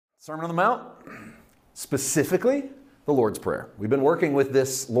Sermon on the Mount, specifically the Lord's Prayer. We've been working with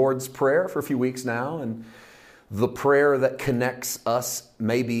this Lord's Prayer for a few weeks now, and the prayer that connects us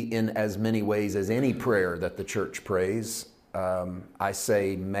maybe in as many ways as any prayer that the church prays. I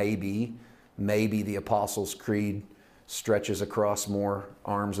say maybe the Apostles' Creed stretches across more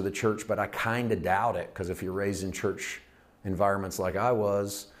arms of the church, but I kind of doubt it, because if you're raised in church environments like I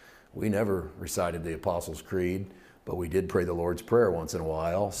was, we never recited the Apostles' Creed. But we did pray the Lord's Prayer once in a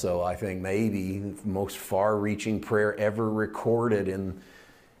while. So I think maybe the most far-reaching prayer ever recorded in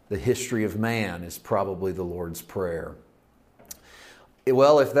the history of man is probably the Lord's Prayer.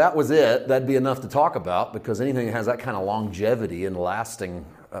 Well, if that was it, that'd be enough to talk about, because anything that has that kind of longevity and lasting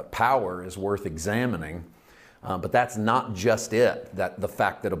power is worth examining. But that's not just it, that the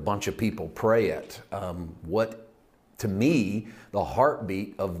fact that a bunch of people pray it. To me, the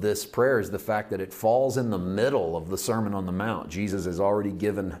heartbeat of this prayer is the fact that it falls in the middle of the Sermon on the Mount. Jesus has already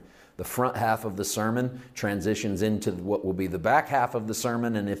given the front half of the sermon, transitions into what will be the back half of the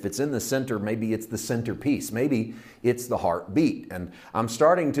sermon, and if it's in the center, maybe it's the centerpiece. Maybe it's the heartbeat. And I'm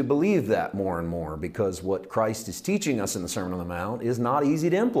starting to believe that more and more, because what Christ is teaching us in the Sermon on the Mount is not easy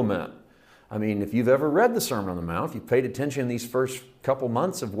to implement. I mean, if you've ever read the Sermon on the Mount, if you've paid attention these first couple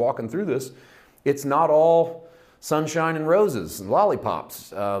months of walking through this, it's not all sunshine and roses and lollipops.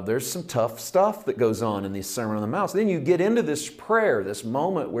 There's some tough stuff that goes on in the Sermon on the Mount. So then you get into this prayer, this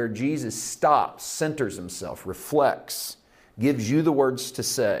moment where Jesus stops, centers himself, reflects, gives you the words to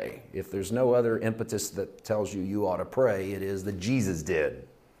say. If there's no other impetus that tells you ought to pray, it is that Jesus did.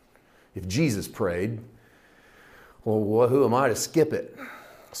 If Jesus prayed, well, who am I to skip it?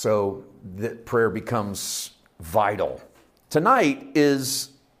 So that prayer becomes vital. Tonight is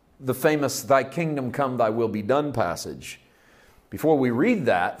the famous "Thy kingdom come, thy will be done" passage. Before we read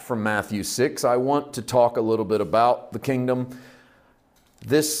that from Matthew 6, I want to talk a little bit about the kingdom.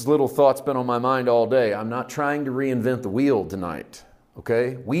 This little thought's been on my mind all day. I'm not trying to reinvent the wheel tonight,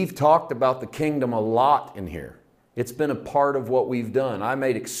 okay? We've talked about the kingdom a lot in here. It's been a part of what we've done. I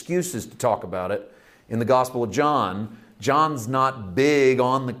made excuses to talk about it in the Gospel of John. John's not big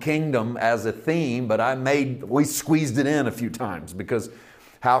on the kingdom as a theme, but we squeezed it in a few times, because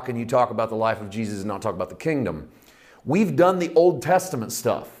how can you talk about the life of Jesus and not talk about the kingdom? We've done the Old Testament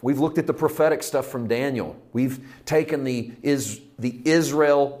stuff. We've looked at the prophetic stuff from Daniel. We've taken the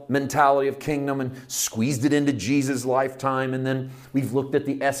Israel mentality of kingdom and squeezed it into Jesus' lifetime. And then we've looked at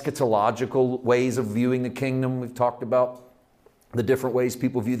the eschatological ways of viewing the kingdom. We've talked about the different ways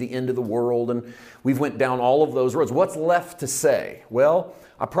people view the end of the world. And we've went down all of those roads. What's left to say? Well,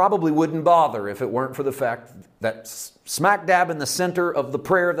 I probably wouldn't bother if it weren't for the fact that smack dab in the center of the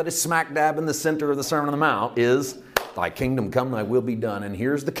prayer that is smack dab in the center of the Sermon on the Mount is, "Thy kingdom come, thy will be done." And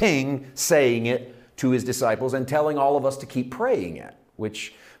here's the king saying it to his disciples and telling all of us to keep praying it,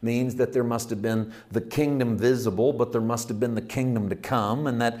 which means that there must have been the kingdom visible, but there must have been the kingdom to come,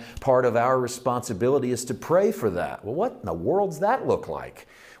 and that part of our responsibility is to pray for that. Well, what in the world's that look like?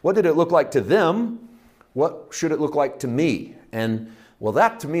 What did it look like to them? What should it look like to me? And well,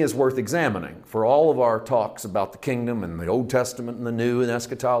 that to me is worth examining. For all of our talks about the kingdom and the Old Testament and the New and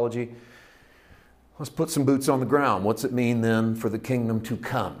eschatology, let's put some boots on the ground. What's it mean then for the kingdom to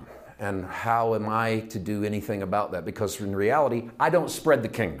come? And how am I to do anything about that? Because in reality, I don't spread the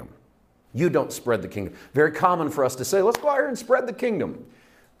kingdom. You don't spread the kingdom. Very common for us to say, let's go out here and spread the kingdom.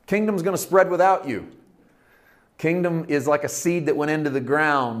 Kingdom's going to spread without you. Kingdom is like a seed that went into the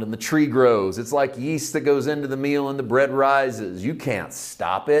ground and the tree grows. It's like yeast that goes into the meal and the bread rises. You can't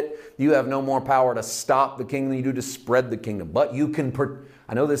stop it. You have no more power to stop the kingdom than you do to spread the kingdom. But you can,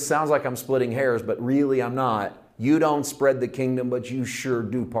 I know this sounds like I'm splitting hairs, but really I'm not. You don't spread the kingdom, but you sure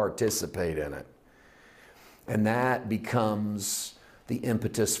do participate in it. And that becomes the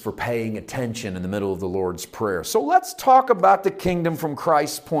impetus for paying attention in the middle of the Lord's Prayer. So let's talk about the kingdom from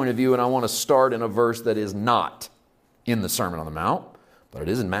Christ's point of view, and I want to start in a verse that is not in the Sermon on the Mount, but it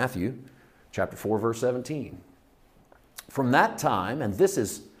is in Matthew chapter 4, verse 17. From that time, and this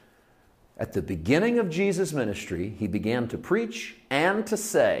is at the beginning of Jesus' ministry, he began to preach and to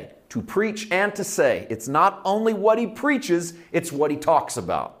say. To preach and to say. It's not only what he preaches, it's what he talks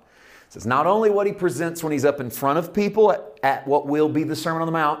about. So it's not only what he presents when he's up in front of people at what will be the Sermon on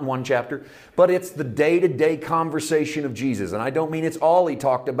the Mount in one chapter, but it's the day-to-day conversation of Jesus. And I don't mean it's all he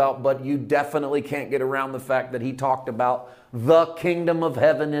talked about, but you definitely can't get around the fact that he talked about the kingdom of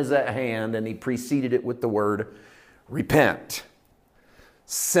heaven is at hand, and he preceded it with the word repent.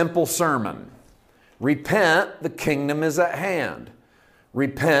 Simple sermon. Repent, the kingdom is at hand.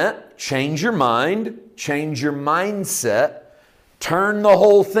 Repent, change your mind, change your mindset, turn the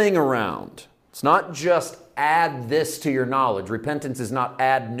whole thing around. It's not just add this to your knowledge. Repentance is not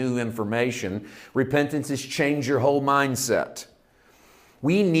add new information. Repentance is change your whole mindset.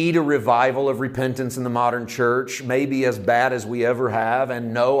 We need a revival of repentance in the modern church, maybe as bad as we ever have.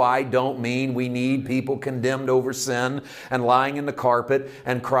 And no, I don't mean we need people condemned over sin and lying in the carpet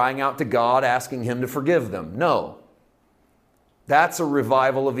and crying out to God, asking Him to forgive them. No. That's a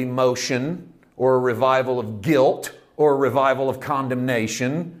revival of emotion or a revival of guilt or a revival of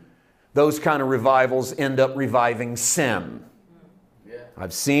condemnation. Those kind of revivals end up reviving sin. Yeah.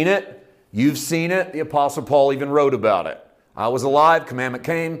 I've seen it. You've seen it. The Apostle Paul even wrote about it. I was alive, commandment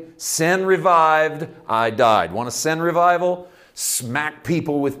came, sin revived, I died. Want a sin revival? Smack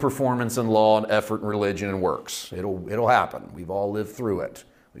people with performance and law and effort and religion and works. It'll happen. We've all lived through it.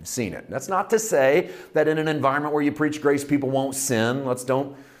 We've seen it. That's not to say that in an environment where you preach grace, people won't sin.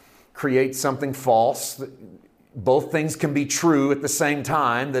 Don't create something false. Both things can be true at the same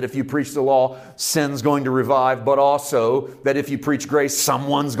time, that if you preach the law, sin's going to revive, but also that if you preach grace,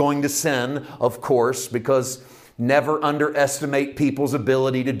 someone's going to sin, of course, because never underestimate people's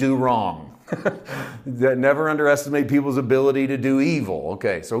ability to do wrong. Never underestimate people's ability to do evil.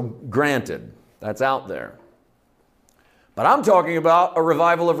 Okay, so granted, that's out there. But I'm talking about a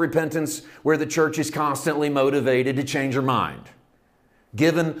revival of repentance where the church is constantly motivated to change her mind.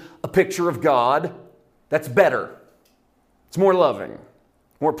 Given a picture of God that's better. It's more loving,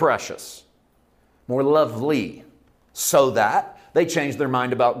 more precious, more lovely, so that they change their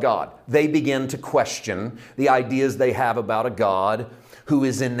mind about God. They begin to question the ideas they have about a God who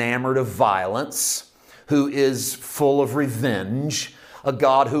is enamored of violence, who is full of revenge, a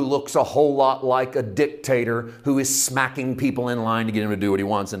God who looks a whole lot like a dictator who is smacking people in line to get him to do what he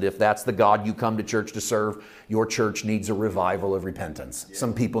wants. And if that's the God you come to church to serve, your church needs a revival of repentance. Yeah.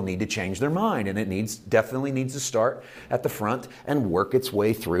 Some people need to change their mind, and it definitely needs to start at the front and work its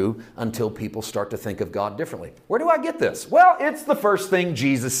way through until people start to think of God differently. Where do I get this? Well, it's the first thing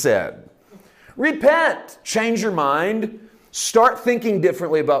Jesus said. Repent, change your mind, start thinking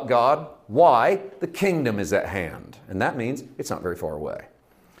differently about God. Why? The kingdom is at hand. And that means it's not very far away.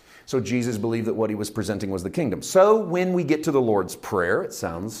 So Jesus believed that what he was presenting was the kingdom. So when we get to the Lord's Prayer, it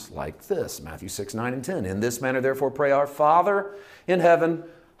sounds like this. Matthew 6, 9, and 10. In this manner, therefore, pray, our Father in heaven,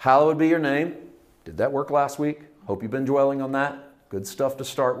 hallowed be your name. Did that work last week? Hope you've been dwelling on that. Good stuff to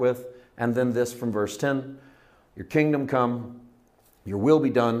start with. And then this from verse 10. Your kingdom come, your will be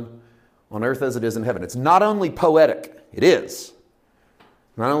done on earth as it is in heaven. It's not only poetic. It is.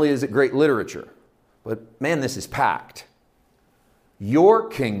 Not only is it great literature, but man, this is packed. Your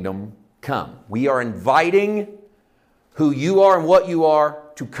kingdom come. We are inviting who you are and what you are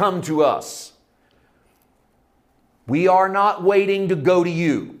to come to us. We are not waiting to go to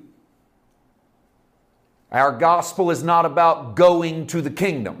you. Our gospel is not about going to the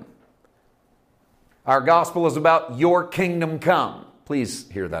kingdom. Our gospel is about your kingdom come. Please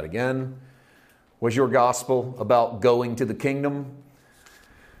hear that again. Was your gospel about going to the kingdom?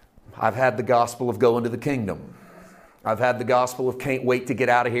 I've had the gospel of going to the kingdom. I've had the gospel of can't wait to get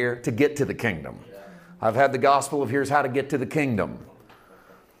out of here to get to the kingdom. I've had the gospel of here's how to get to the kingdom.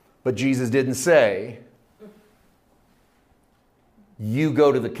 But Jesus didn't say, you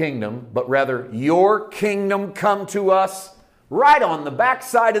go to the kingdom, but rather your kingdom come to us. Right on the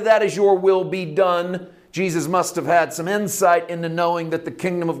backside of that is your will be done. Jesus must have had some insight into knowing that the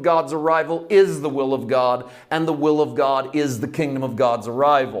kingdom of God's arrival is the will of God, and the will of God is the kingdom of God's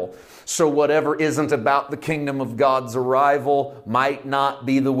arrival. So whatever isn't about the kingdom of God's arrival might not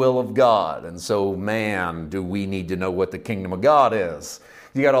be the will of God. And so, man, do we need to know what the kingdom of God is.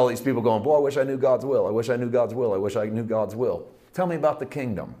 You got all these people going, boy, I wish I knew God's will. I wish I knew God's will. I wish I knew God's will. Tell me about the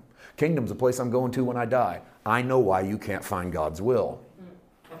kingdom. Kingdom's a place I'm going to when I die. I know why you can't find God's will.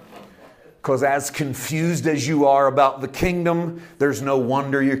 Because as confused as you are about the kingdom, there's no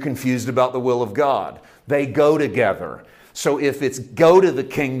wonder you're confused about the will of God. They go together. So if it's go to the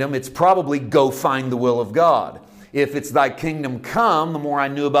kingdom, it's probably go find the will of God. If it's thy kingdom come, the more I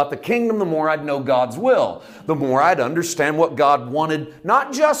knew about the kingdom, the more I'd know God's will. The more I'd understand what God wanted,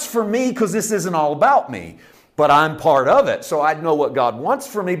 not just for me, because this isn't all about me, but I'm part of it. So I'd know what God wants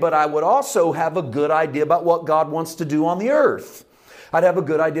for me, but I would also have a good idea about what God wants to do on the earth. I'd have a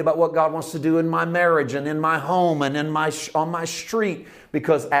good idea about what God wants to do in my marriage and in my home and on my street,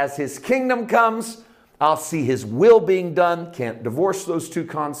 because as His kingdom comes, I'll see His will being done. Can't divorce those two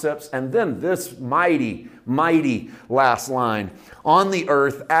concepts. And then this mighty, mighty last line. On the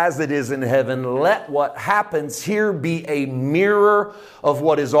earth as it is in heaven, let what happens here be a mirror of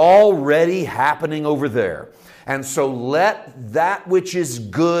what is already happening over there. And so let that which is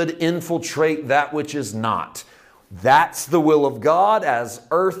good infiltrate that which is not. That's the will of God as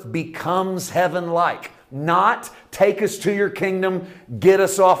earth becomes heaven-like. not take us to your kingdom, get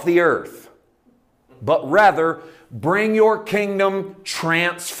us off the earth, but rather bring your kingdom,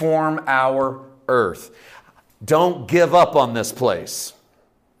 transform our earth. Don't give up on this place.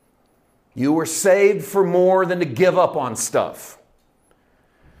 You were saved for more than to give up on stuff.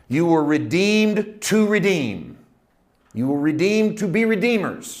 You were redeemed to redeem. You were redeemed to be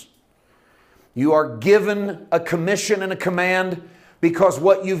redeemers. You are given a commission and a command because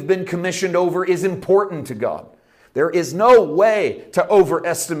what you've been commissioned over is important to God. There is no way to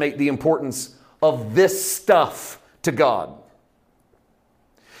overestimate the importance of this stuff to God.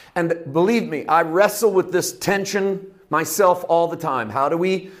 And believe me, I wrestle with this tension myself all the time. How do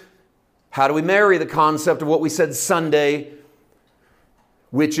we marry the concept of what we said Sunday,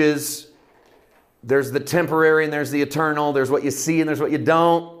 which is there's the temporary and there's the eternal, there's what you see and there's what you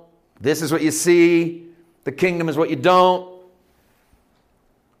don't. This is what you see, the kingdom is what you don't.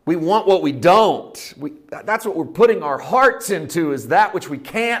 We want what we don't. That's what we're putting our hearts into, is that which we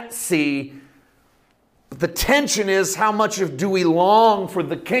can't see. But the tension is, how much do we long for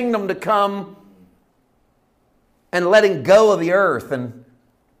the kingdom to come and letting go of the earth, and,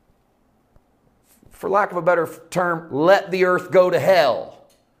 for lack of a better term, let the earth go to hell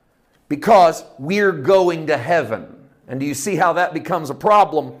because we're going to heaven. And do you see how that becomes a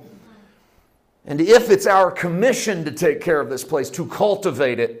problem? And if it's our commission to take care of this place, to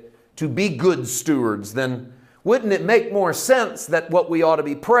cultivate it, to be good stewards, then wouldn't it make more sense that what we ought to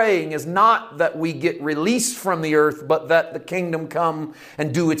be praying is not that we get released from the earth, but that the kingdom come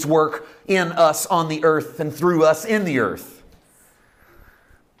and do its work in us on the earth and through us in the earth?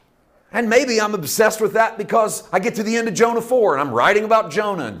 And maybe I'm obsessed with that because I get to the end of Jonah 4 and I'm writing about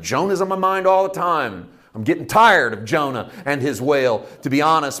Jonah, and Jonah's on my mind all the time. I'm getting tired of Jonah and his whale, to be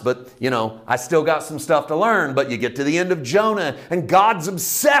honest, but, I still got some stuff to learn. But you get to the end of Jonah, and God's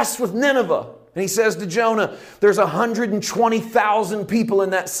obsessed with Nineveh. And he says to Jonah, there's 120,000 people in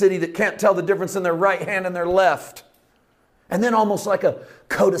that city that can't tell the difference in their right hand and their left. And then almost like a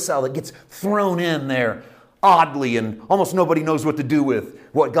codicil that gets thrown in there oddly, and almost nobody knows what to do with.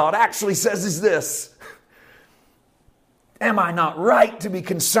 What God actually says is this: am I not right to be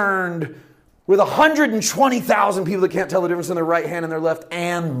concerned with 120,000 people that can't tell the difference in their right hand and their left,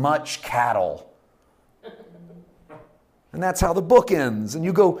 and much cattle? And that's how the book ends. And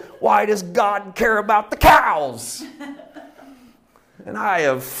you go, why does God care about the cows? And I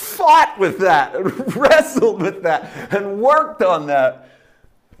have fought with that, and wrestled with that, and worked on that.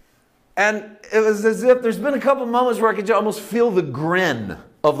 And it was as if there's been a couple moments where I could almost feel the grin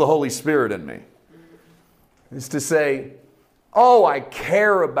of the Holy Spirit in me. It's to say, oh, I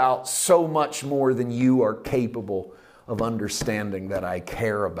care about so much more than you are capable of understanding that I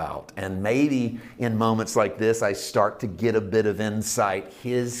care about. And maybe in moments like this, I start to get a bit of insight.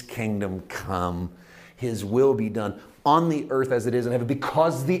 His kingdom come, His will be done on the earth as it is in heaven,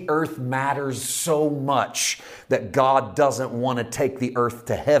 because the earth matters so much that God doesn't want to take the earth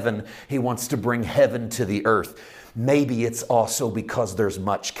to heaven. He wants to bring heaven to the earth. Maybe it's also because there's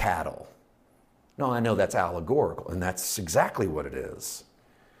much cattle. No, I know that's allegorical, and that's exactly what it is.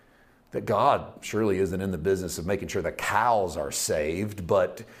 That God surely isn't in the business of making sure the cows are saved,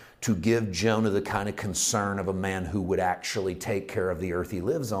 but to give Jonah the kind of concern of a man who would actually take care of the earth he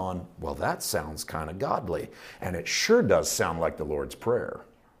lives on, well, that sounds kind of godly. And it sure does sound like the Lord's Prayer.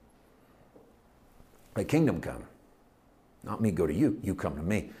 Thy kingdom come. Not me go to you, you come to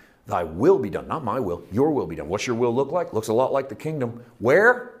me. Thy will be done, not my will, your will be done. What's your will look like? Looks a lot like the kingdom.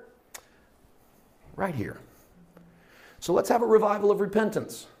 Where? Right here. So let's have a revival of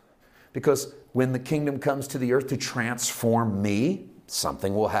repentance. Because when the kingdom comes to the earth to transform me,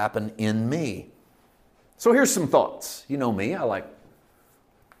 something will happen in me. So here's some thoughts. You know me, I like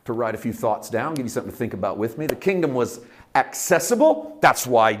to write a few thoughts down, give you something to think about with me. The kingdom was accessible. That's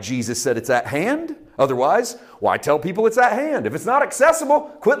why Jesus said it's at hand. Otherwise, why tell people it's at hand? If it's not accessible,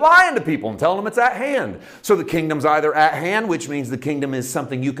 quit lying to people and telling them it's at hand. So the kingdom's either at hand, which means the kingdom is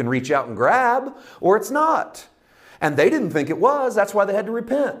something you can reach out and grab, or it's not. And they didn't think it was. That's why they had to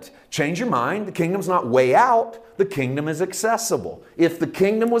repent. Change your mind. The kingdom's not way out. The kingdom is accessible. If the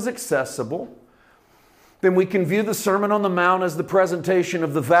kingdom was accessible, then we can view the Sermon on the Mount as the presentation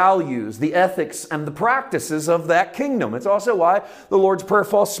of the values, the ethics, and the practices of that kingdom. It's also why the Lord's Prayer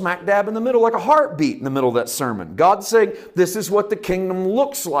falls smack dab in the middle, like a heartbeat in the middle of that sermon. God's saying, this is what the kingdom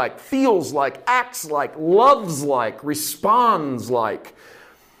looks like, feels like, acts like, loves like, responds like.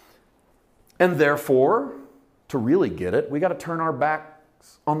 And therefore, to really get it, we got to turn our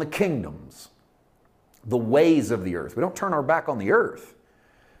backs on the kingdoms, the ways of the earth. We don't turn our back on the earth,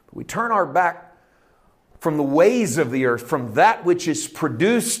 but we turn our back from the ways of the earth, from that which is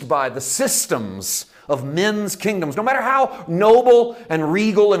produced by the systems of men's kingdoms, no matter how noble and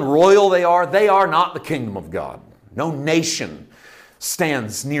regal and royal they are not the kingdom of God. No nation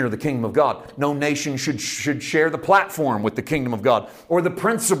stands near the kingdom of God. No nation should share the platform with the kingdom of God or the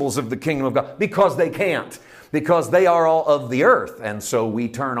principles of the kingdom of God, because they can't, because they are all of the earth. And so we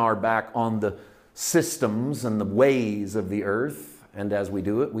turn our back on the systems and the ways of the earth. And as we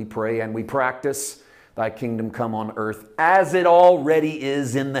do it, we pray and we practice, thy kingdom come on earth as it already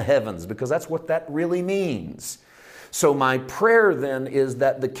is in the heavens, because that's what that really means. So my prayer then is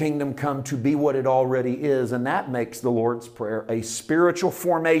that the kingdom come to be what it already is, and that makes the Lord's Prayer a spiritual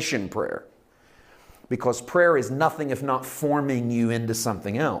formation prayer. Because prayer is nothing if not forming you into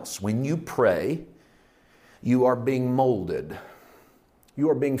something else. When you pray, you are being molded. You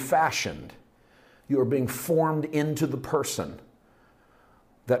are being fashioned. You are being formed into the person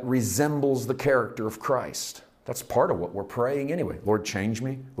that resembles the character of Christ. That's part of what we're praying anyway. Lord, change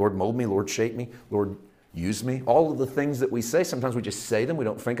me. Lord, mold me. Lord, shape me. Lord, use me. All of the things that we say, sometimes we just say them, we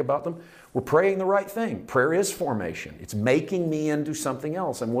don't think about them. We're praying the right thing. Prayer is formation. It's making me into something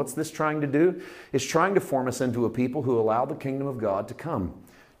else. And what's this trying to do? It's trying to form us into a people who allow the kingdom of God to come.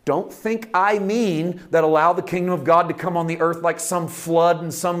 Don't think I mean that allow the kingdom of God to come on the earth like some flood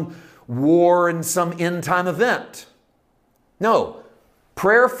and some war and some end time event. No.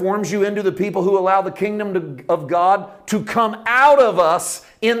 Prayer forms you into the people who allow the kingdom of God to come out of us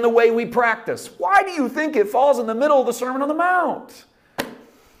in the way we practice. Why do you think it falls in the middle of the Sermon on the Mount?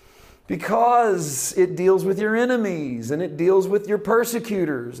 Because it deals with your enemies, and it deals with your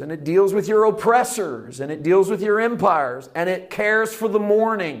persecutors, and it deals with your oppressors, and it deals with your empires, and it cares for the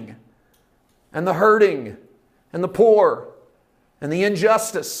mourning, and the hurting, and the poor, and the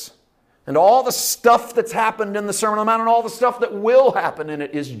injustice. And all the stuff that's happened in the Sermon on the Mount and all the stuff that will happen in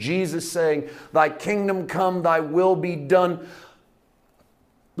it is Jesus saying, thy kingdom come, thy will be done.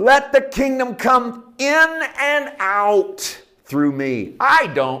 Let the kingdom come in and out through me. I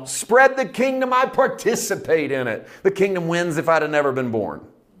don't spread the kingdom, I participate in it. The kingdom wins if I'd have never been born.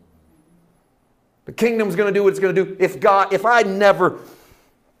 The kingdom's going to do what it's going to do. If I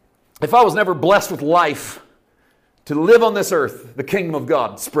was never blessed with life to live on this earth, the kingdom of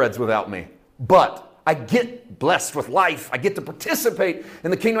God spreads without me. But I get blessed with life. I get to participate in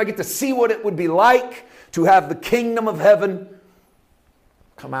the kingdom. I get to see what it would be like to have the kingdom of heaven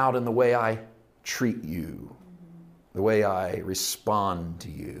come out in the way I treat you, the way I respond to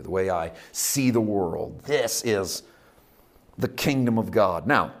you, the way I see the world. This is the kingdom of God.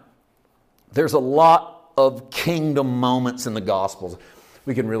 Now, there's a lot of kingdom moments in the Gospels.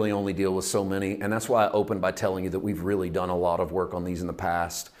 We can really only deal with so many, and that's why I opened by telling you that we've really done a lot of work on these in the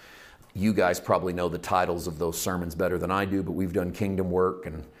past. You guys probably know the titles of those sermons better than I do, but we've done kingdom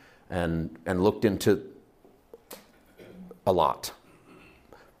work and looked into a lot.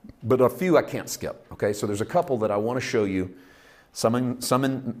 But a few I can't skip, okay? So there's a couple that I want to show you, some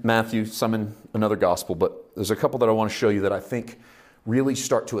in Matthew, some in another gospel, but there's a couple that I want to show you that I think really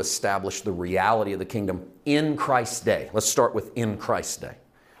start to establish the reality of the kingdom in Christ's day. Let's start with in Christ's day.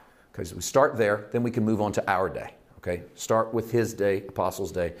 Okay, so we start there, then we can move on to our day. Okay, start with his day,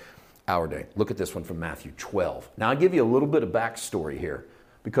 apostles' day, our day. Look at this one from Matthew 12. Now, I'll give you a little bit of backstory here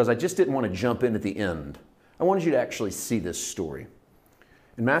because I just didn't want to jump in at the end. I wanted you to actually see this story.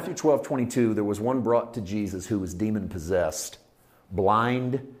 In Matthew 12:22, there was one brought to Jesus who was demon-possessed,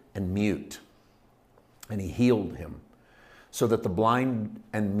 blind and mute, and he healed him, so that the blind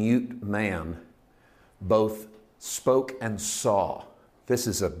and mute man both spoke and saw. This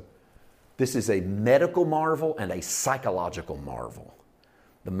is a medical marvel and a psychological marvel.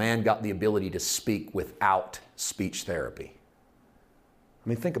 The man got the ability to speak without speech therapy. I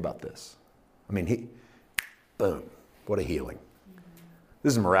mean, think about this. I mean, boom, what a healing.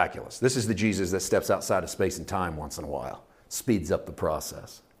 This is miraculous. This is the Jesus that steps outside of space and time once in a while, speeds up the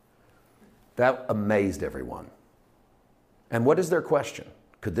process. That amazed everyone. And what is their question?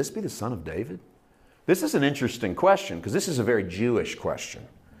 Could this be the son of David? This is an interesting question because this is a very Jewish question.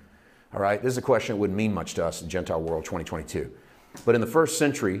 All right, this is a question that wouldn't mean much to us in Gentile world 2022. But in the first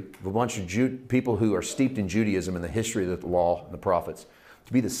century, a bunch of people who are steeped in Judaism and the history of the law and the prophets,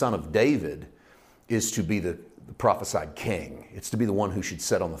 to be the son of David is to be the prophesied king. It's to be the one who should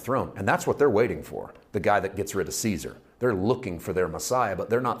sit on the throne. And that's what they're waiting for, the guy that gets rid of Caesar. They're looking for their Messiah, but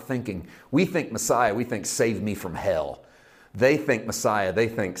they're not thinking, we think Messiah, we think save me from hell. They think Messiah, they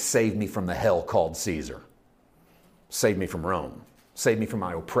think save me from the hell called Caesar. Save me from Rome. Save me from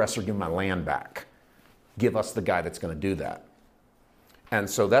my oppressor, give my land back. Give us the guy that's going to do that. And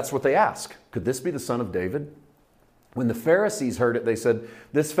so that's what they ask. Could this be the son of David? When the Pharisees heard it, they said,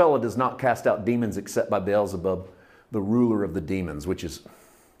 this fellow does not cast out demons except by Beelzebub, the ruler of the demons, which is,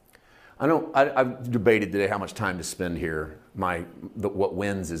 I've debated today how much time to spend here. What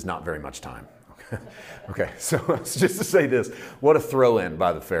wins is not very much time. Okay, so just to say this, what a throw-in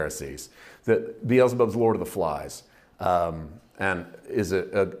by the Pharisees. That Beelzebub's Lord of the Flies and is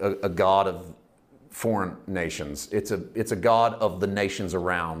a god of foreign nations. It's a god of the nations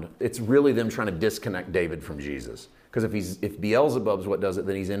around. It's really them trying to disconnect David from Jesus. Because if Beelzebub's what does it,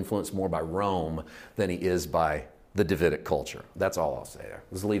 then he's influenced more by Rome than he is by the Davidic culture. That's all I'll say there.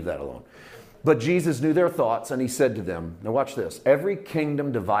 Let's leave that alone. But Jesus knew their thoughts, and he said to them, now watch this, every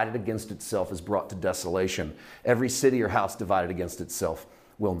kingdom divided against itself is brought to desolation. Every city or house divided against itself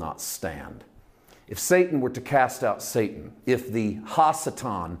will not stand. If Satan were to cast out Satan, if the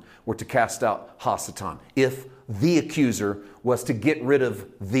Hasatan were to cast out Hasatan, if the accuser was to get rid of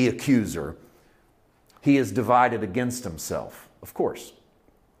the accuser, he is divided against himself, of course.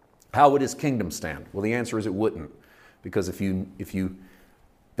 How would his kingdom stand? Well, the answer is it wouldn't, because if you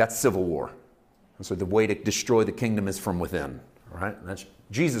that's civil war. And so the way to destroy the kingdom is from within, right? That's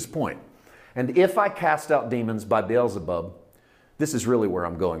Jesus' point. And if I cast out demons by Beelzebub, this is really where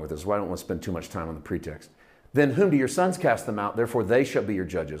I'm going with this, so I don't want to spend too much time on the pretext. Then whom do your sons cast them out? Therefore they shall be your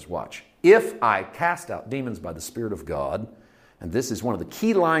judges. Watch. If I cast out demons by the Spirit of God, and this is one of the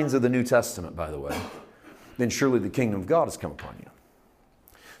key lines of the New Testament, by the way, then surely the kingdom of God has come upon you.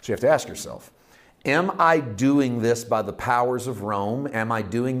 So you have to ask yourself, am I doing this by the powers of Rome? Am I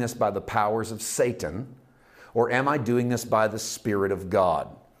doing this by the powers of Satan? Or am I doing this by the Spirit of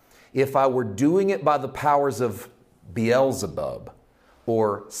God? If I were doing it by the powers of Beelzebub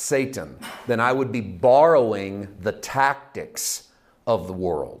or Satan, then I would be borrowing the tactics of the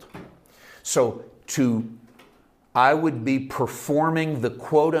world. So I would be performing the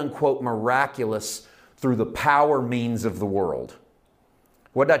quote-unquote miraculous through the power means of the world.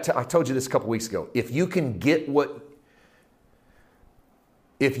 What did I told you this a couple weeks ago. If you can get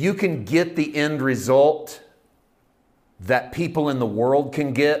the end result that people in the world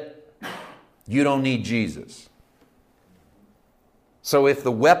can get, you don't need Jesus. So if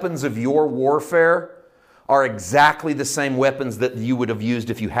the weapons of your warfare are exactly the same weapons that you would have used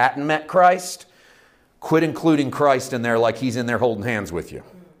if you hadn't met Christ, quit including Christ in there like he's in there holding hands with you.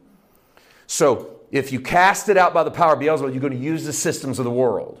 So if you cast it out by the power of Beelzebub, you're going to use the systems of the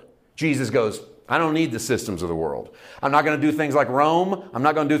world. Jesus goes, I don't need the systems of the world. I'm not going to do things like Rome. I'm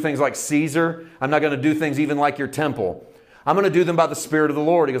not going to do things like Caesar. I'm not going to do things even like your temple. I'm going to do them by the Spirit of the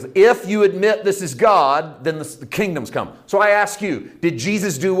Lord. He goes, if you admit this is God, then the kingdom's come. So I ask you, did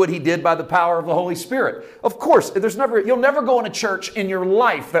Jesus do what he did by the power of the Holy Spirit? Of course, you'll never go in a church in your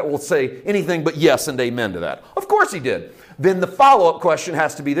life that will say anything but yes and amen to that. Of course he did. Then the follow-up question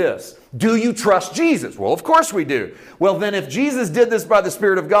has to be this. Do you trust Jesus? Well, of course we do. Well, then if Jesus did this by the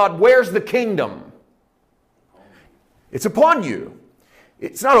Spirit of God, where's the kingdom? It's upon you.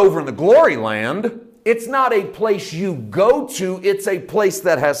 It's not over in the glory land. It's not a place you go to. It's a place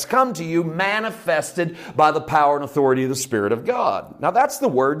that has come to you, manifested by the power and authority of the Spirit of God. Now, that's the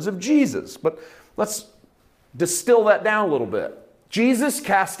words of Jesus. But let's distill that down a little bit. Jesus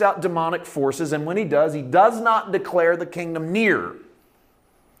cast out demonic forces, and when he does not declare the kingdom near.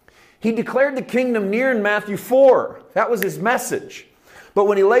 He declared the kingdom near in Matthew 4. That was his message. But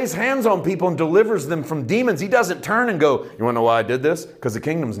when he lays hands on people and delivers them from demons, he doesn't turn and go, you want to know why I did this? Because the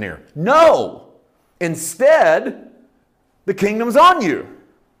kingdom's near. No! Instead, the kingdom's on you.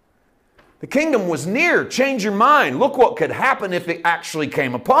 The kingdom was near. Change your mind. Look what could happen if it actually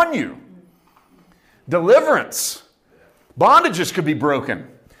came upon you. Deliverance. Bondages could be broken.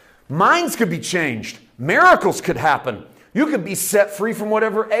 Minds could be changed. Miracles could happen. You could be set free from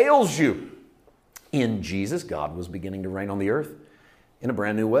whatever ails you. In Jesus, God was beginning to reign on the earth in a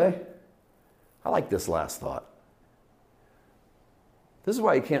brand new way. I like this last thought. This is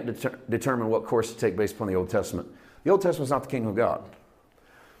why you can't determine what course to take based upon the Old Testament. The Old Testament is not the kingdom of God.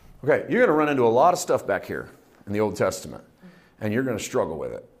 Okay, you're going to run into a lot of stuff back here in the Old Testament, and you're going to struggle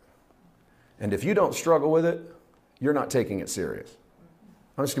with it. And if you don't struggle with it, you're not taking it serious.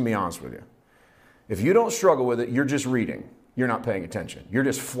 I'm just going to be honest with you. If you don't struggle with it, you're just reading. You're not paying attention. You're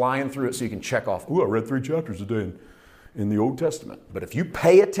just flying through it so you can check off, I read 3 chapters a day in the Old Testament. But if you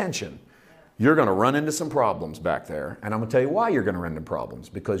pay attention, you're going to run into some problems back there. And I'm going to tell you why you're going to run into problems.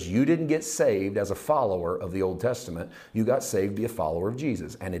 Because you didn't get saved as a follower of the Old Testament. You got saved to be a follower of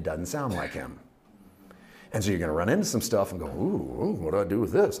Jesus. And it doesn't sound like him. And so you're going to run into some stuff and go, ooh, what do I do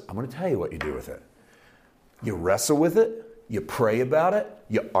with this? I'm going to tell you what you do with it. You wrestle with it. You pray about it.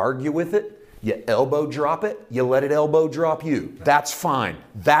 You argue with it. You elbow drop it. You let it elbow drop you. That's fine.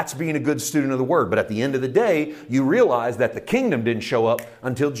 That's being a good student of the Word. But at the end of the day, you realize that the kingdom didn't show up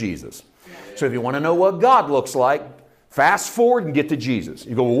until Jesus. So if you want to know what God looks like, Fast forward and get to Jesus.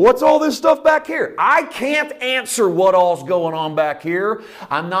 You go, well, what's all this stuff back here? I can't answer what all's going on back here.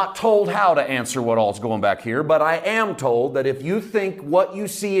 I'm not told how to answer what all's going back here, but I am told that if you think what you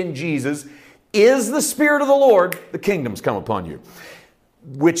see in Jesus is the Spirit of the Lord, the kingdom's come upon you.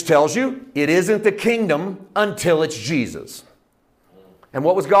 Which tells you it isn't the kingdom until it's Jesus. And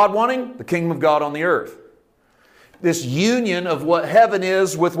what was God wanting? The kingdom of God on the earth. This union of what heaven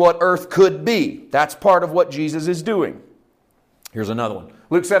is with what earth could be. That's part of what Jesus is doing. Here's another one.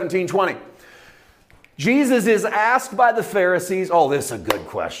 Luke 17:20. Jesus is asked by the Pharisees, oh, this is a good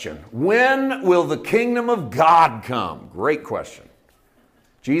question. When will the kingdom of God come? Great question.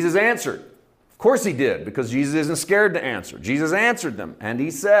 Jesus answered. Of course he did, because Jesus isn't scared to answer. Jesus answered them, and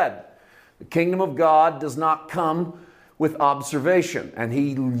he said, the kingdom of God does not come with observation. And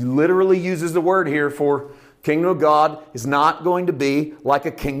he literally uses the word here for kingdom of God is not going to be like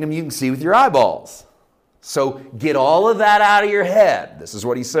a kingdom you can see with your eyeballs. So get all of that out of your head. This is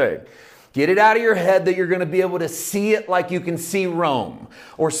what he's saying. Get it out of your head that you're going to be able to see it like you can see Rome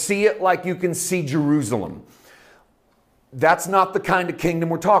or see it like you can see Jerusalem. That's not the kind of kingdom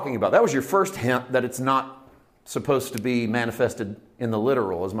we're talking about. That was your first hint that it's not supposed to be manifested in the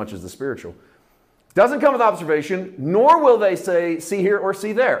literal as much as the spiritual. It doesn't come with observation, nor will they say, see here or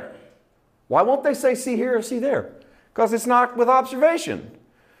see there. Why won't they say see here or see there? Because it's not with observation.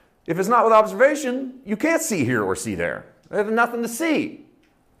 If it's not with observation, you can't see here or see there. There's nothing to see.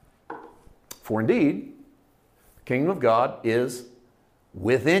 For indeed, the kingdom of God is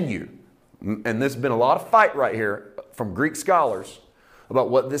within you. And there's been a lot of fight right here from Greek scholars about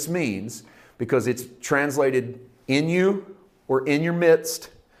what this means, because it's translated in you or in your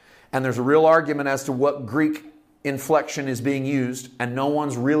midst. And there's a real argument as to what Greek inflection is being used, and no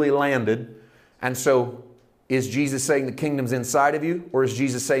one's really landed. And so, is Jesus saying the kingdom's inside of you, or is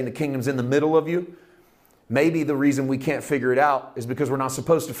Jesus saying the kingdom's in the middle of you? Maybe the reason we can't figure it out is because we're not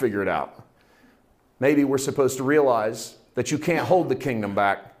supposed to figure it out. Maybe we're supposed to realize that you can't hold the kingdom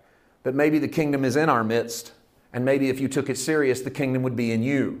back, that maybe the kingdom is in our midst, and maybe if you took it serious, the kingdom would be in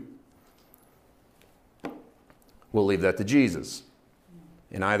you. We'll leave that to Jesus.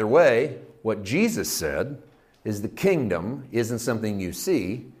 In either way, what Jesus said is the kingdom isn't something you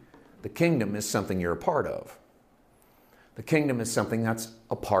see. The kingdom is something you're a part of. The kingdom is something that's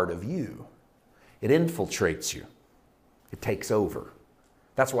a part of you. It infiltrates you. It takes over.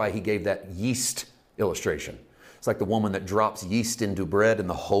 That's why he gave that yeast illustration. It's like the woman that drops yeast into bread and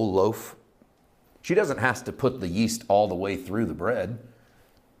the whole loaf. She doesn't have to put the yeast all the way through the bread.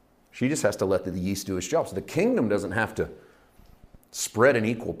 She just has to let the yeast do its job. So the kingdom doesn't have to spread in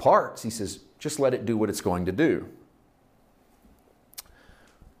equal parts. He says, just let it do what it's going to do.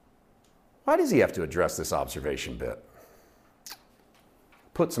 Why does he have to address this observation bit?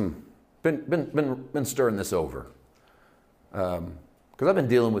 Been stirring this over. Because I've been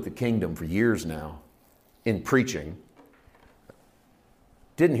dealing with the kingdom for years now in preaching.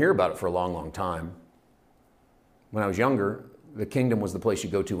 Didn't hear about it for a long, long time. When I was younger, the kingdom was the place you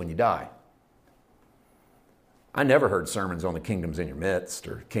go to when you die. I never heard sermons on the kingdoms in your midst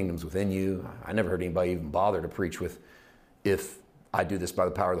or kingdoms within you. I never heard anybody even bother to preach with, if I do this by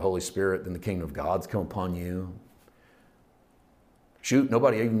the power of the Holy Spirit, then the kingdom of God's come upon you. Shoot,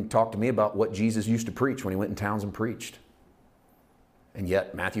 nobody even talked to me about what Jesus used to preach when he went in towns and preached. And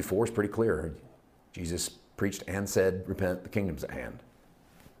yet, Matthew 4 is pretty clear. Jesus preached and said, repent, the kingdom's at hand.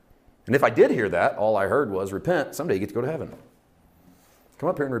 And if I did hear that, all I heard was, repent, someday you get to go to heaven. Come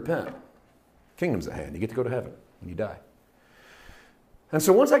up here and repent. Kingdom's at hand. You get to go to heaven when you die. And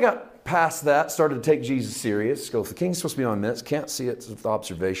so once I got past that, started to take Jesus serious, go, if the king's supposed to be on midst, can't see it with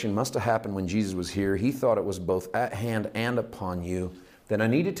observation, must have happened when Jesus was here. He thought it was both at hand and upon you. Then I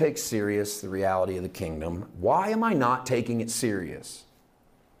need to take serious the reality of the kingdom. Why am I not taking it serious?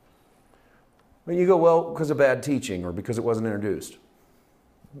 When you go, well, because of bad teaching or because it wasn't introduced.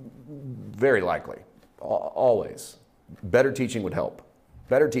 Very likely. Always. Better teaching would help.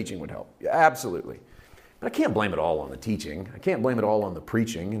 Better teaching would help. Yeah, absolutely. But I can't blame it all on the teaching. I can't blame it all on the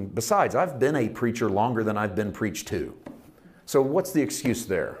preaching. And besides, I've been a preacher longer than I've been preached to. So what's the excuse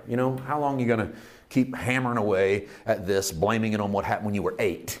there? You know, how long are you going to keep hammering away at this, blaming it on what happened when you were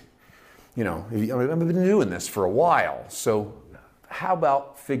 8? You know, I've been doing this for a while. So how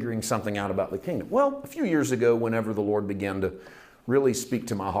about figuring something out about the kingdom? Well, a few years ago, whenever the Lord began to really speak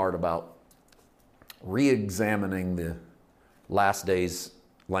to my heart about re-examining the last days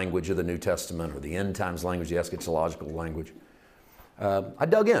language of the New Testament or the end times language, the eschatological language, I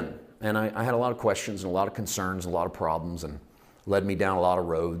dug in, and I had a lot of questions and a lot of concerns and a lot of problems, and led me down a lot of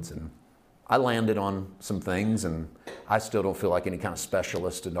roads, and I landed on some things, and I still don't feel like any kind of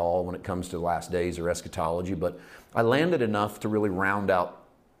specialist at all when it comes to last days or eschatology, but I landed enough to really round out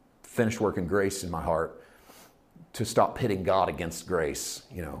finished work and grace in my heart to stop pitting God against grace,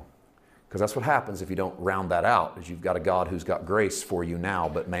 because that's what happens if you don't round that out, is you've got a God who's got grace for you now,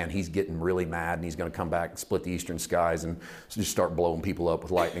 but man, he's getting really mad, and he's going to come back and split the eastern skies and just start blowing people up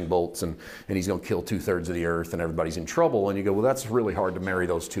with lightning bolts, and he's going to kill 2/3 of the earth, and everybody's in trouble. And you go, well, that's really hard to marry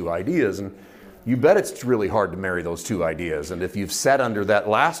those two ideas. And you bet it's really hard to marry those two ideas. And if you've sat under that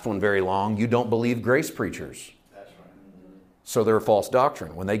last one very long, you don't believe grace preachers. So they're a false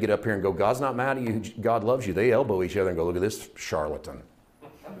doctrine. When they get up here and go, God's not mad at you, God loves you, they elbow each other and go, look at this charlatan.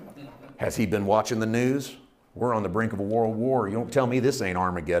 Has he been watching the news? We're on the brink of a world war. You don't tell me this ain't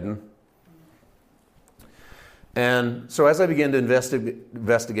Armageddon. And so as I began to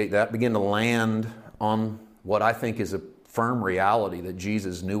investigate that, begin to land on what I think is a firm reality that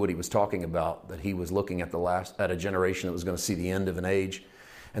Jesus knew what he was talking about, that he was looking at a generation that was going to see the end of an age,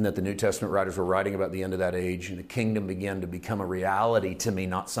 and that the New Testament writers were writing about the end of that age, and the kingdom began to become a reality to me,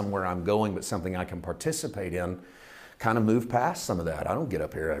 not somewhere I'm going, but something I can participate in. Kind of move past some of that. I don't get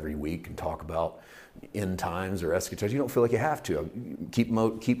up here every week and talk about end times or eschatology. You don't feel like you have to.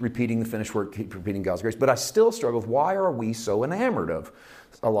 Keep repeating the finished work, keep repeating God's grace. But I still struggle with why are we so enamored of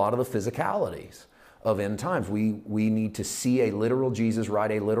a lot of the physicalities of end times? We need to see a literal Jesus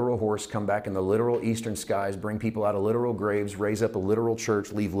ride a literal horse, come back in the literal eastern skies, bring people out of literal graves, raise up a literal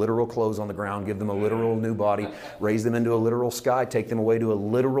church, leave literal clothes on the ground, give them a literal new body, raise them into a literal sky, take them away to a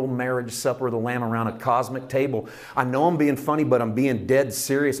literal marriage supper of the Lamb around a cosmic table. I know I'm being funny, but I'm being dead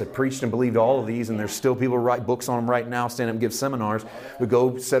serious. I preached and believed all of these, and there's still people who write books on them right now, stand up and give seminars. We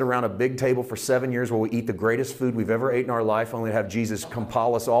go sit around a big table for 7 years where we eat the greatest food we've ever ate in our life, only to have Jesus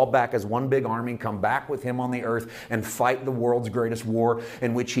compile us all back as one big army and come back with him on the earth and fight the world's greatest war,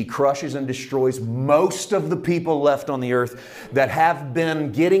 in which he crushes and destroys most of the people left on the earth that have been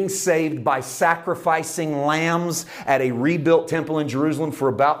getting saved by sacrificing lambs at a rebuilt temple in Jerusalem for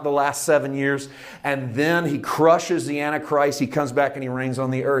about the last 7 years. And then he crushes the Antichrist. He comes back and he reigns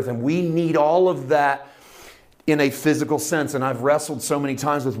on the earth. And we need all of that in a physical sense. And I've wrestled so many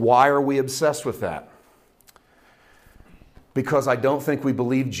times with why are we obsessed with that? Because I don't think we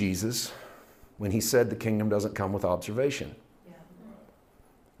believe Jesus when he said the kingdom doesn't come with observation. Yeah.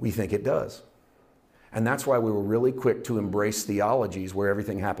 We think it does. And that's why we were really quick to embrace theologies where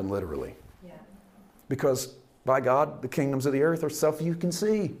everything happened literally. Yeah. Because, by God, the kingdoms of the earth are stuff you can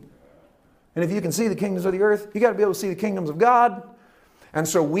see. And if you can see the kingdoms of the earth, you got to be able to see the kingdoms of God. And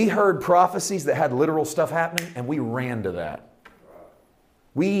so we heard prophecies that had literal stuff happening, and we ran to that.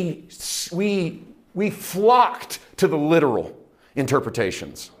 We flocked to the literal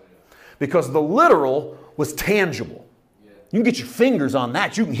interpretations. Because the literal was tangible. You can get your fingers on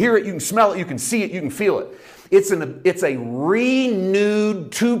that. You can hear it, you can smell it, you can see it, you can feel it. It's a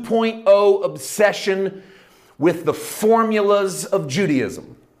renewed 2.0 obsession with the formulas of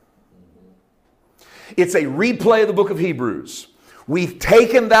Judaism. It's a replay of the book of Hebrews. We've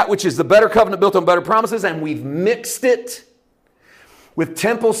taken that which is the better covenant built on better promises, and we've mixed it with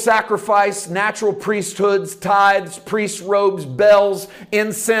temple sacrifice, natural priesthoods, tithes, priest robes, bells,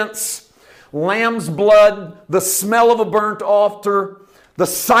 incense, lamb's blood, the smell of a burnt altar, the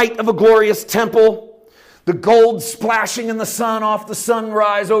sight of a glorious temple, the gold splashing in the sun off the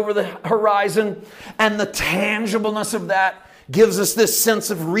sunrise over the horizon, and the tangibleness of that gives us this sense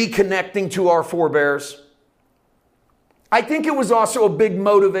of reconnecting to our forebears. I think it was also a big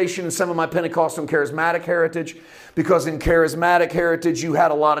motivation in some of my Pentecostal and charismatic heritage, because in charismatic heritage you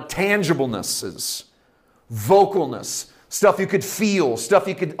had a lot of tangiblenesses, vocalness, stuff you could feel, stuff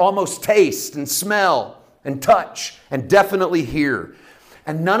you could almost taste and smell and touch and definitely hear.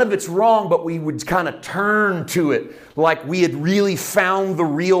 And none of it's wrong, but we would kind of turn to it like we had really found the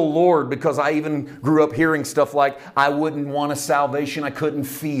real Lord, because I even grew up hearing stuff like, I wouldn't want a salvation I couldn't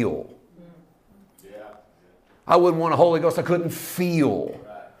feel. I wouldn't want a Holy Ghost I couldn't feel.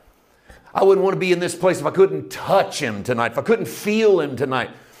 I wouldn't want to be in this place if I couldn't touch him tonight, if I couldn't feel him tonight.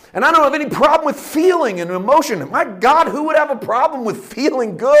 And I don't have any problem with feeling and emotion. My God, who would have a problem with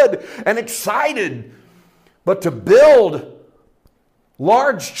feeling good and excited? But to build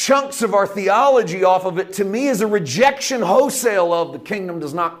large chunks of our theology off of it, to me, is a rejection wholesale of the kingdom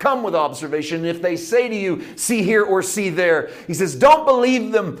does not come with observation. If they say to you, see here or see there, he says, don't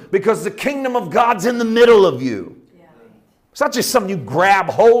believe them, because the kingdom of God's in the middle of you. Yeah. It's not just something you grab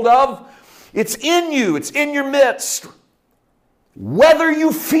hold of. It's in you. It's in your midst. Whether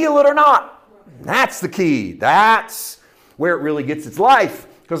you feel it or not. That's the key. That's where it really gets its life.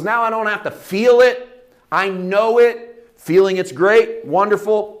 Because now I don't have to feel it. I know it. Feeling it's great,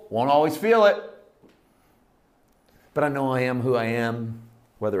 wonderful. Won't always feel it. But I know I am who I am,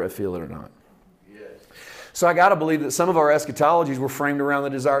 whether I feel it or not. Yes. So I got to believe that some of our eschatologies were framed around the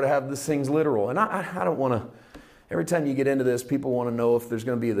desire to have these things literal. And I don't want to, every time you get into this, people want to know if there's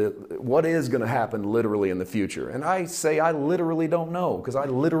going to be what is going to happen literally in the future. And I say I literally don't know, because I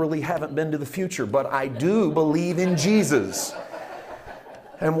literally haven't been to the future, but I do believe in Jesus.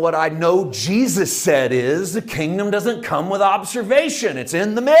 And what I know Jesus said is the kingdom doesn't come with observation. It's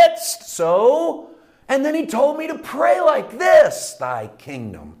in the midst. So, and then he told me to pray like this: thy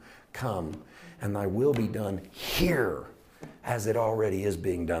kingdom come and thy will be done here as it already is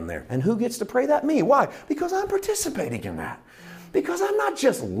being done there. And who gets to pray that? Me. Why? Because I'm participating in that. Because I'm not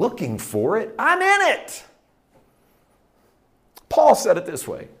just looking for it, I'm in it. Paul said it this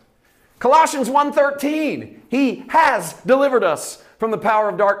way. Colossians 1:13, he has delivered us from the power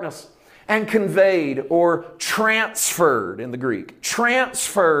of darkness and conveyed, or transferred in the Greek,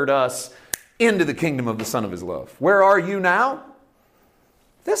 transferred us into the kingdom of the Son of his love. Where are you now?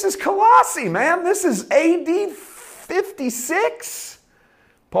 This is Colossae, man. This is AD 56.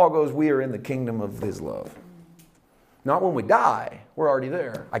 Paul goes, we are in the kingdom of his love. Not when we die. We're already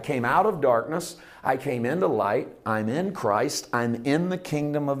there. I came out of darkness. I came into light. I'm in Christ. I'm in the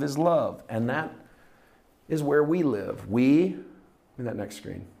kingdom of his love. And that is where we live. We, in that next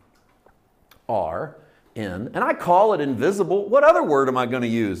screen, are in, and I call it invisible. What other word am I going to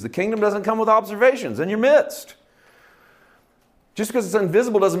use? The kingdom doesn't come with observations in your midst. Just because it's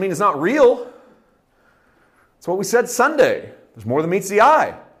invisible doesn't mean it's not real. That's what we said Sunday. There's more than meets the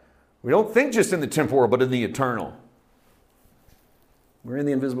eye. We don't think just in the temporal, but in the eternal. We're in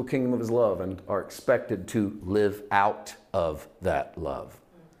the invisible kingdom of his love and are expected to live out of that love.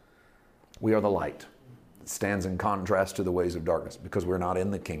 We are the light. It stands in contrast to the ways of darkness because we're not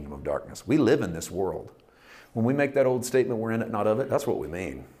in the kingdom of darkness. We live in this world. When we make that old statement, we're in it, not of it, that's what we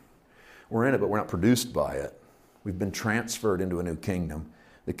mean. We're in it, but we're not produced by it. We've been transferred into a new kingdom,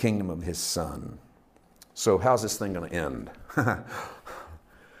 the kingdom of his Son. So how's this thing going to end?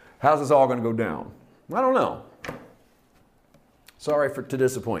 How's this all going to go down? I don't know. Sorry to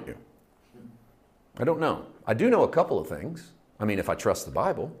disappoint you. I don't know. I do know a couple of things. I mean, if I trust the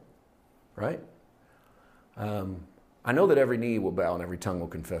Bible, right? I know that every knee will bow and every tongue will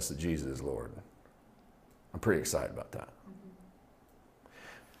confess that Jesus is Lord. I'm pretty excited about that.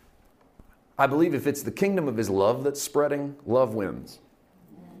 I believe if it's the kingdom of his love that's spreading, love wins.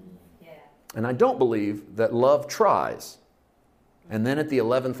 Yeah. And I don't believe that love tries. And then at the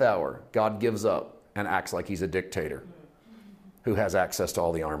 11th hour, God gives up and acts like he's a dictator who has access to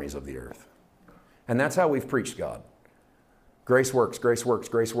all the armies of the earth. And that's how we've preached God. Grace works, grace works,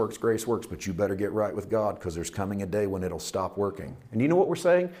 grace works, grace works, but you better get right with God because there's coming a day when it'll stop working. And you know what we're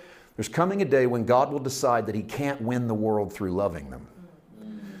saying? There's coming a day when God will decide that he can't win the world through loving them.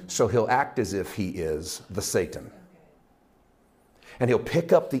 So he'll act as if he is the Satan. And he'll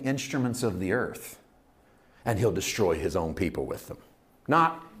pick up the instruments of the earth and he'll destroy his own people with them.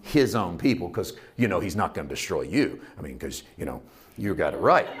 Not his own people, because, he's not going to destroy you. I mean, because, you got it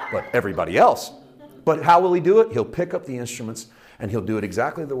right, but everybody else. But how will he do it? He'll pick up the instruments and he'll do it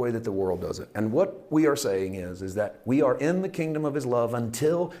exactly the way that the world does it. And what we are saying is that we are in the kingdom of his love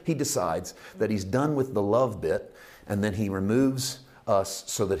until he decides that he's done with the love bit, and then he removes us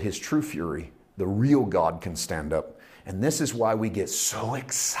so that his true fury, the real God, can stand up. And this is why we get so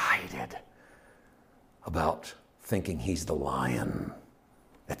excited about thinking he's the lion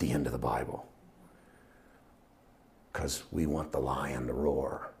at the end of the Bible. Because we want the lion to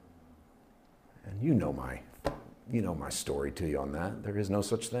roar. And you know my story to you on that. There is no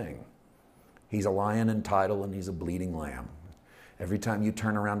such thing. He's a lion in title and he's a bleeding lamb. Every time you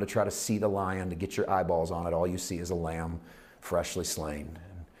turn around to try to see the lion, to get your eyeballs on it, all you see is a lamb freshly slain.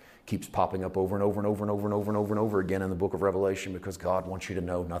 And keeps popping up over and over and over and over and over and over and over again in the book of Revelation, because God wants you to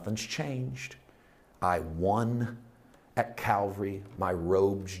know nothing's changed. I won at Calvary, my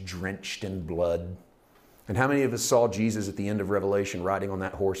robes drenched in blood. And how many of us saw Jesus at the end of Revelation riding on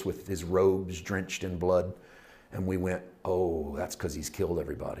that horse with his robes drenched in blood? And we went, oh, that's because he's killed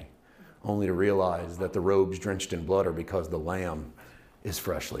everybody. Only to realize that the robes drenched in blood are because the lamb is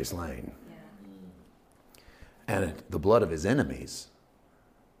freshly slain. And the blood of his enemies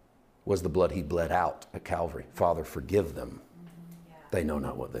was the blood he bled out at Calvary. Father, forgive them. They know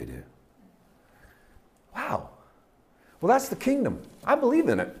not what they do. Wow. Well, that's the kingdom. I believe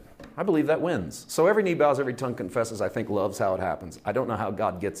in it. I believe that wins. So every knee bows, every tongue confesses. I think love's how it happens. I don't know how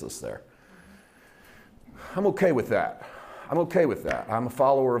God gets us there. I'm okay with that. I'm okay with that. I'm a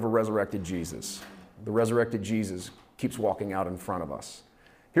follower of a resurrected Jesus. The resurrected Jesus keeps walking out in front of us.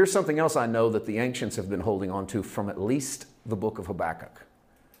 Here's something else I know that the ancients have been holding on to from at least the book of Habakkuk.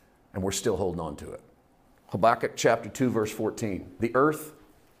 and we're still holding on to it. Habakkuk chapter 2, verse 14. The earth,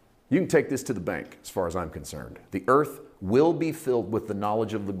 you can take this to the bank as far as I'm concerned. The earth will be filled with the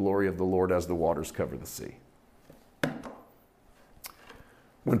knowledge of the glory of the Lord as the waters cover the sea.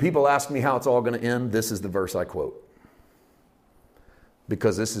 When people ask me how it's all going to end, this is the verse I quote.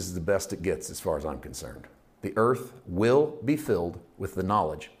 Because this is the best it gets as far as I'm concerned. The earth will be filled with the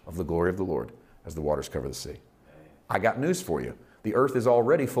knowledge of the glory of the Lord as the waters cover the sea. I got news for you. The earth is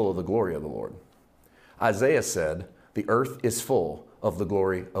already full of the glory of the Lord. Isaiah said, the earth is full of the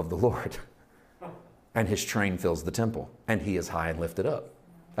glory of the Lord. And his train fills the temple, and he is high and lifted up.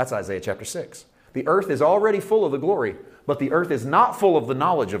 That's Isaiah chapter 6. The earth is already full of the glory, but the earth is not full of the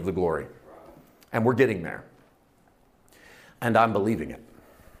knowledge of the glory. And we're getting there. And I'm believing it.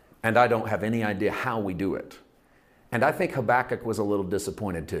 And I don't have any idea how we do it. And I think Habakkuk was a little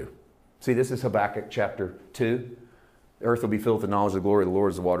disappointed too. See, this is Habakkuk chapter 2. The earth will be filled with the knowledge of the glory of the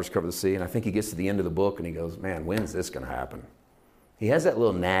Lord as the waters cover the sea. And I think he gets to the end of the book and he goes, man, when's this going to happen? He has that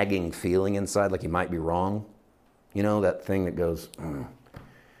little nagging feeling inside like he might be wrong. You know, that thing that goes, I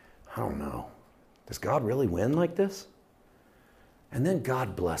don't know. Does God really win like this? And then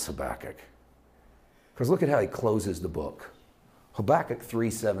God bless Habakkuk. Because look at how he closes the book. Habakkuk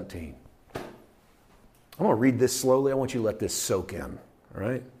 3:17. I'm going to read this slowly. I want you to let this soak in. All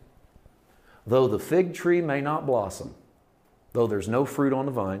right? Though the fig tree may not blossom, though there's no fruit on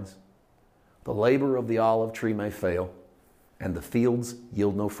the vines, the labor of the olive tree may fail, and the fields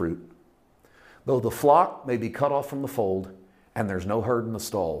yield no fruit. Though the flock may be cut off from the fold, and there's no herd in the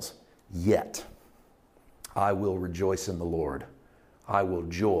stalls, yet I will rejoice in the Lord. I will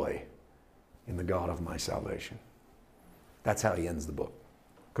joy in the God of my salvation. That's how he ends the book.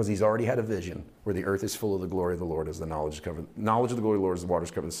 Because he's already had a vision where the earth is full of the glory of the Lord as the knowledge of the glory of the Lord as the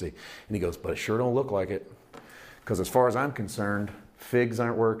waters cover the sea. And he goes, but it sure don't look like it. Because as far as I'm concerned, figs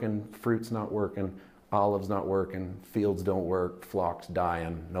aren't working, fruit's not working, olives not working, fields don't work, flocks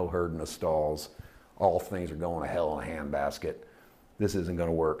dying, no herd in the stalls. All things are going to hell in a handbasket. This isn't going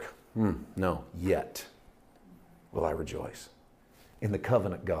to work. No, yet will I rejoice in the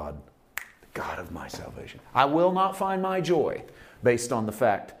covenant God, the God of my salvation. I will not find my joy based on the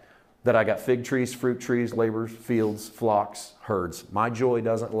fact that I got fig trees, fruit trees, labors, fields, flocks, herds. My joy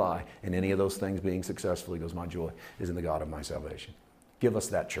doesn't lie in any of those things being successful. He goes, my joy is in the God of my salvation. Give us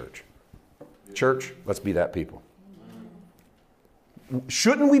that, church. Church, let's be that people.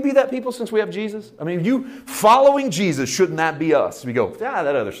 Shouldn't we be that people since we have Jesus? I mean, you following Jesus, shouldn't that be us? We go,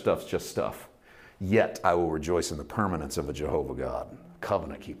 that other stuff's just stuff. Yet I will rejoice in the permanence of a Jehovah God,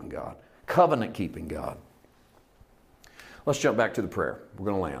 covenant-keeping God. Covenant-keeping God. Let's jump back to the prayer. We're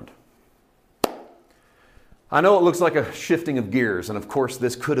going to land. I know it looks like a shifting of gears, and of course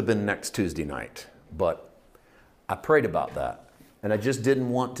this could have been next Tuesday night, but I prayed about that, and I just didn't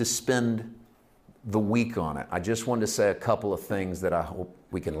want to spend the week on it. I just wanted to say a couple of things that I hope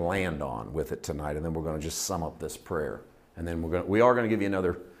we can land on with it tonight, and then we're going to just sum up this prayer. And then we are going to give you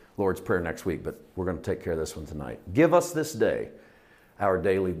another Lord's Prayer next week, but we're going to take care of this one tonight. Give us this day our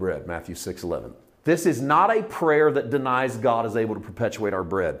daily bread, Matthew 6:11. This is not a prayer that denies God is able to perpetuate our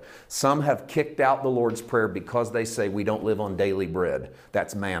bread. Some have kicked out the Lord's Prayer because they say we don't live on daily bread.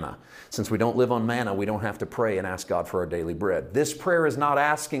 That's manna. Since we don't live on manna, we don't have to pray and ask God for our daily bread. This prayer is not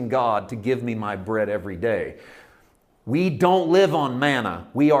asking God to give me my bread every day. We don't live on manna.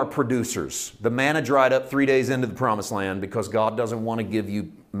 We are producers. The manna dried up 3 days into the promised land because God doesn't want to give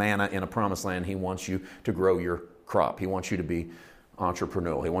you manna in a promised land. He wants you to grow your crop. He wants you to be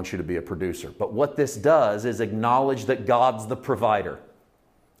entrepreneurial. He wants you to be a producer. But what this does is acknowledge that God's the provider.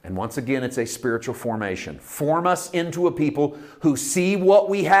 And once again, it's a spiritual formation. Form us into a people who see what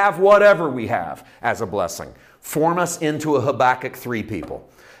we have, whatever we have, as a blessing. Form us into a Habakkuk 3 people.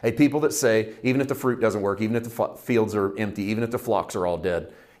 A people that say, even if the fruit doesn't work, even if the fields are empty, even if the flocks are all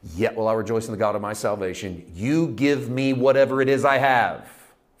dead, yet will I rejoice in the God of my salvation. You give me whatever it is I have,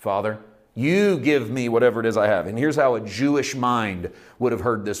 Father. You give me whatever it is I have. And here's how a Jewish mind would have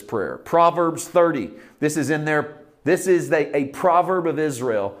heard this prayer. Proverbs 30. This is in there. This is a proverb of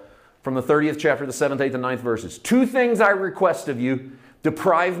Israel from the 30th chapter, the 7th, 8th, and 9th verses. 2 things I request of you.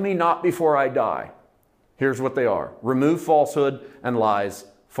 Deprive me not before I die. Here's what they are. Remove falsehood and lies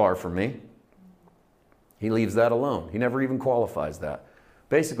far from me. He leaves that alone. He never even qualifies that.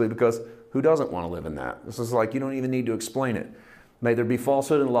 Basically because who doesn't want to live in that? This is like you don't even need to explain it. May there be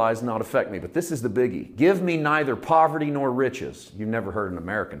falsehood and lies not affect me. But this is the biggie. Give me neither poverty nor riches. You've never heard an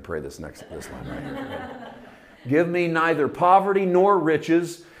American pray this line right here. Give me neither poverty nor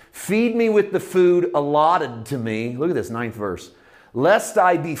riches. Feed me with the food allotted to me. Look at this 9th verse. Lest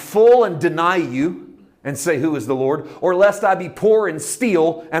I be full and deny you and say, who is the Lord? Or lest I be poor and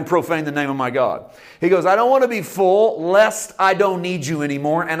steal and profane the name of my God. He goes, I don't want to be full lest I don't need you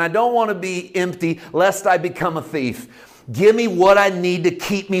anymore. And I don't want to be empty lest I become a thief. Give me what I need to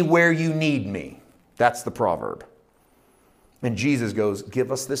keep me where you need me. That's the proverb. And Jesus goes,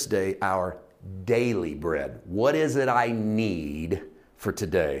 give us this day our daily bread. What is it I need for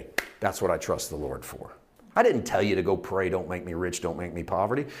today? That's what I trust the Lord for. I didn't tell you to go pray, don't make me rich, don't make me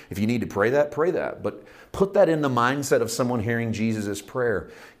poverty. If you need to pray that, pray that. But put that in the mindset of someone hearing Jesus' prayer.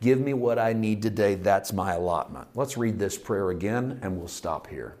 Give me what I need today. That's my allotment. Let's read this prayer again and we'll stop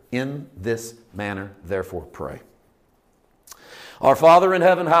here. In this manner, therefore, pray. Our Father in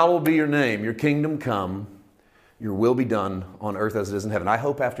heaven, hallowed be your name. Your kingdom come. Your will be done on earth as it is in heaven. I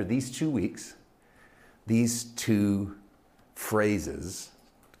hope after these 2 weeks, these two phrases,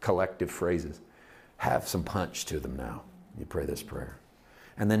 collective phrases, have some punch to them now. You pray this prayer.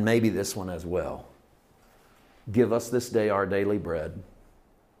 And then maybe this one as well. Give us this day our daily bread.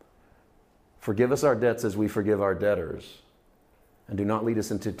 Forgive us our debts as we forgive our debtors. And do not lead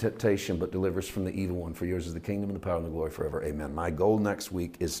us into temptation, but deliver us from the evil one. For yours is the kingdom and the power and the glory forever. Amen. My goal next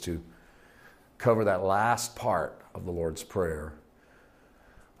week is to cover that last part of the Lord's Prayer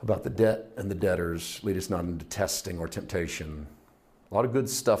about the debt and the debtors. Lead us not into testing or temptation. A lot of good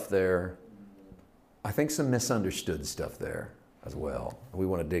stuff there. I think some misunderstood stuff there as well. We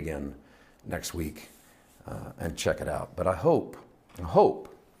want to dig in next week and check it out. But I hope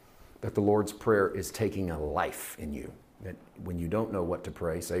that the Lord's Prayer is taking a life in you. That when you don't know what to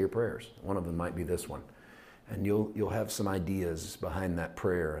pray, say your prayers. One of them might be this one. And you'll have some ideas behind that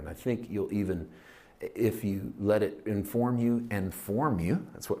prayer. And I think you'll even, if you let it inform you and form you,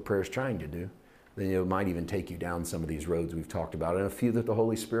 that's what prayer is trying to do, then it might even take you down some of these roads we've talked about. And a few that the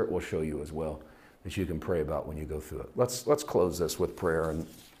Holy Spirit will show you as well, that you can pray about when you go through it. Let's close this with prayer. And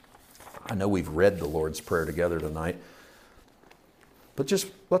I know we've read the Lord's Prayer together tonight, but just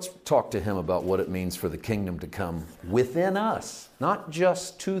let's talk to Him about what it means for the kingdom to come within us, not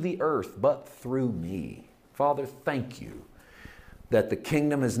just to the earth, but through me. Father, thank you that the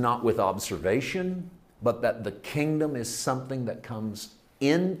kingdom is not with observation, but that the kingdom is something that comes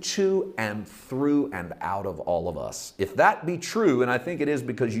into and through and out of all of us. If that be true, and I think it is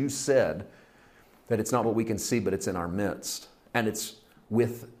because you said that it's not what we can see, but it's in our midst, and it's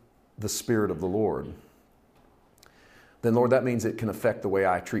with the Spirit of the Lord, then Lord, that means it can affect the way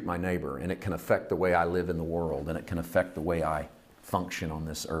I treat my neighbor, and it can affect the way I live in the world, and it can affect the way I function on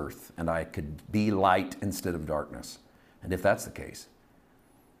this earth, and I could be light instead of darkness. And if that's the case,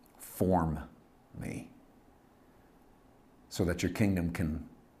 form me so that your kingdom can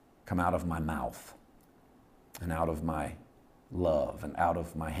come out of my mouth and out of my love and out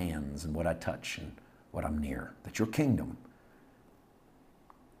of my hands and what I touch and what I'm near, that your kingdom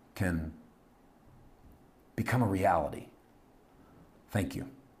can become a reality. Thank you.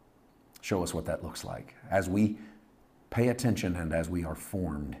 Show us what that looks like as we pay attention and as we are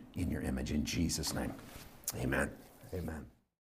formed in your image. In Jesus' name, amen. Amen.